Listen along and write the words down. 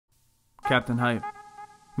Captain Hype,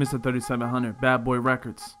 Mr. 3700, Bad Boy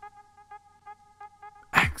Records.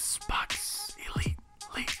 Xbox Elite,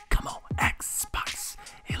 come on, Xbox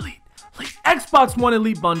Elite. Xbox One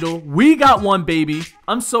Elite Bundle. We got one, baby.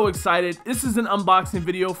 I'm so excited. This is an unboxing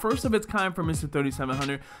video, first of its kind for Mr.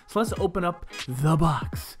 3700. So let's open up the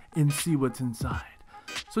box and see what's inside.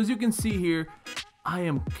 So as you can see here, I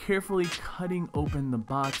am carefully cutting open the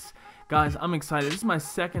box. Guys, I'm excited. This is my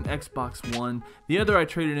second Xbox One. The other I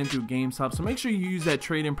traded in through GameStop. So make sure you use that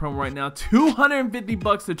trade-in promo right now. 250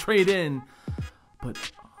 bucks to trade in. But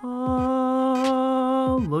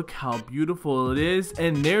look how beautiful it is.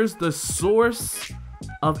 And there's the source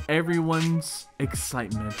of everyone's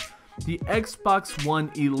excitement. The Xbox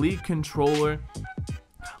One Elite controller.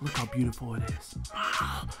 Look how beautiful it is.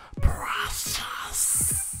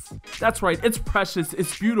 Precious. That's right, it's precious.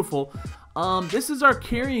 It's beautiful. This is our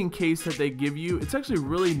carrying case that they give you. It's actually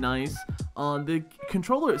really nice. The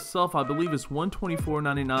controller itself, I believe, is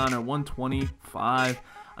 $124.99 or $125.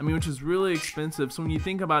 I mean, which is really expensive. So when you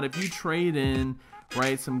think about it, if you trade in,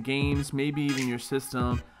 right, some games, maybe even your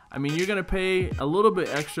system, I mean, you're gonna pay a little bit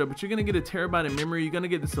extra, but you're gonna get a terabyte of memory. You're gonna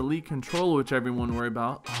get this Elite controller, which everyone worry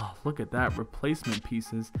about. Oh, look at that, replacement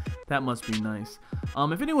pieces. That must be nice.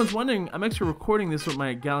 If anyone's wondering, I'm actually recording this with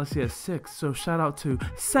my Galaxy S6, so shout out to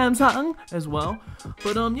Samsung as well.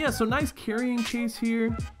 But yeah, so nice carrying case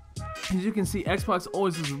here. As you can see, Xbox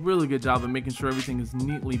always does a really good job of making sure everything is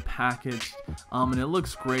neatly packaged, and it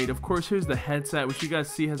looks great. Of course, here's the headset, which you guys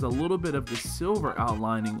see has a little bit of the silver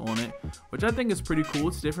outlining on it, which I think is pretty cool.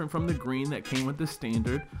 It's different from the green that came with the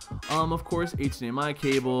standard. Of course, HDMI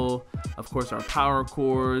cable, of course, our power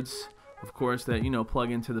cords, of course, that, you know,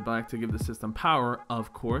 plug into the back to give the system power,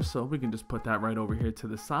 of course. So we can just put that right over here to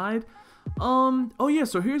the side. Oh yeah,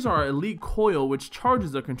 so here's our Elite coil, which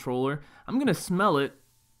charges the controller. I'm gonna smell it.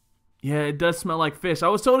 Yeah, it does smell like fish. I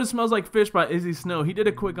was told it smells like fish by Izzy Snow. He did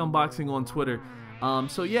a quick unboxing on Twitter.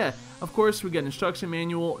 So yeah, of course we get an instruction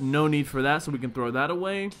manual. No need for that, so we can throw that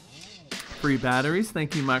away. Free batteries.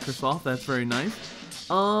 Thank you, Microsoft. That's very nice.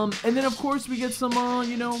 And then of course we get some,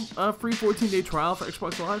 you know, free 14-day trial for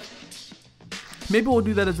Xbox Live. Maybe we'll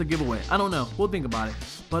do that as a giveaway. I don't know. We'll think about it.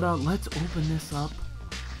 But let's open this up.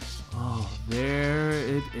 Oh, there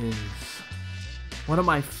it is. One of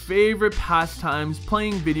my favorite pastimes,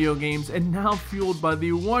 playing video games, and now fueled by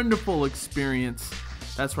the wonderful experience,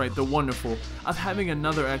 that's right, the wonderful, of having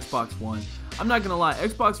another Xbox One. I'm not gonna lie,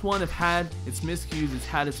 Xbox One have had its miscues, it's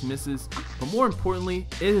had its misses, but more importantly,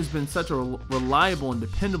 it has been such a reliable and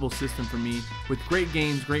dependable system for me, with great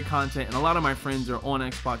games, great content, and a lot of my friends are on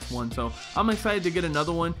Xbox One, so I'm excited to get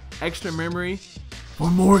another one, extra memory,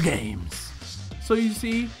 for more games. So you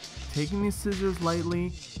see, taking these scissors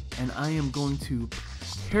lightly, and I am going to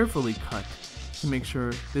carefully cut to make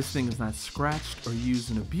sure this thing is not scratched or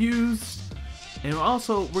used and abused. And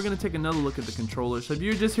also, we're going to take another look at the controller. So if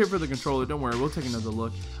you're just here for the controller, don't worry, we'll take another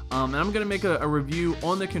look. And I'm going to make a review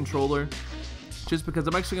on the controller, just because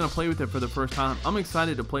I'm actually going to play with it for the first time. I'm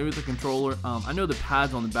excited to play with the controller. I know the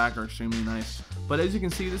pads on the back are extremely nice, but as you can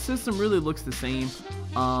see, the system really looks the same.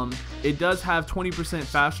 It does have 20%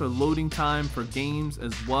 faster loading time for games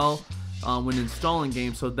as well. When installing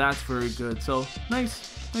games, so that's very good. So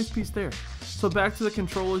nice piece there. So back to the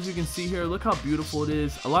controllers, you can see here, look how beautiful it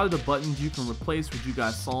is. A lot of the buttons you can replace what you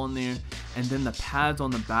guys saw in there, and then the pads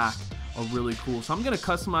on the back are really cool. So I'm gonna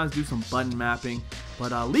customize, do some button mapping,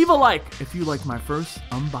 but leave a like if you liked my first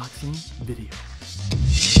unboxing video.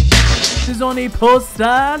 This is on a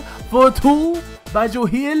poster for two by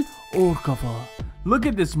Johil Okafor. Look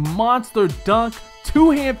at this monster dunk,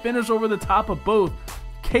 two-hand finish over the top of both.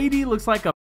 KD looks like a